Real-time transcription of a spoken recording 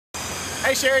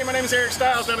Hey Sherry, my name is Eric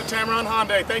Stiles down at Tameron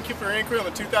Hyundai. Thank you for your inquiry on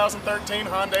the 2013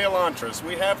 Hyundai Elantras.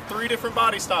 We have 3 different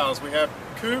body styles. We have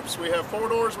coupes, we have 4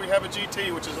 doors, we have a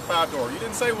GT, which is a 5-door. You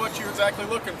didn't say what you're exactly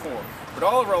looking for, but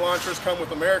all of our Elantras come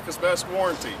with America's best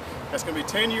warranty. That's going to be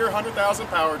 10-year, 100,000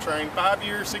 powertrain,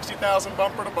 5-year, 60,000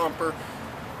 bumper to bumper,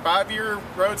 5-year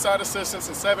roadside assistance,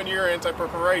 and 7-year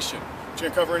anti-perforation, which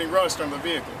can cover any rust on the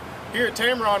vehicle. Here at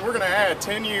Tameron, we're going to add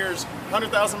 10 years,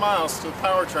 100,000 miles to the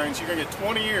powertrain, so you're going to get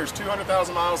 20 years,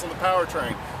 200,000 miles on the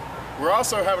powertrain. We're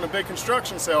also having a big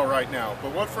construction sale right now,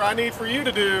 but what I need for you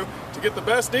to do to get the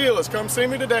best deal is come see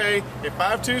me today at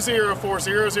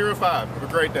 520-4005. Have a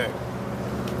great day.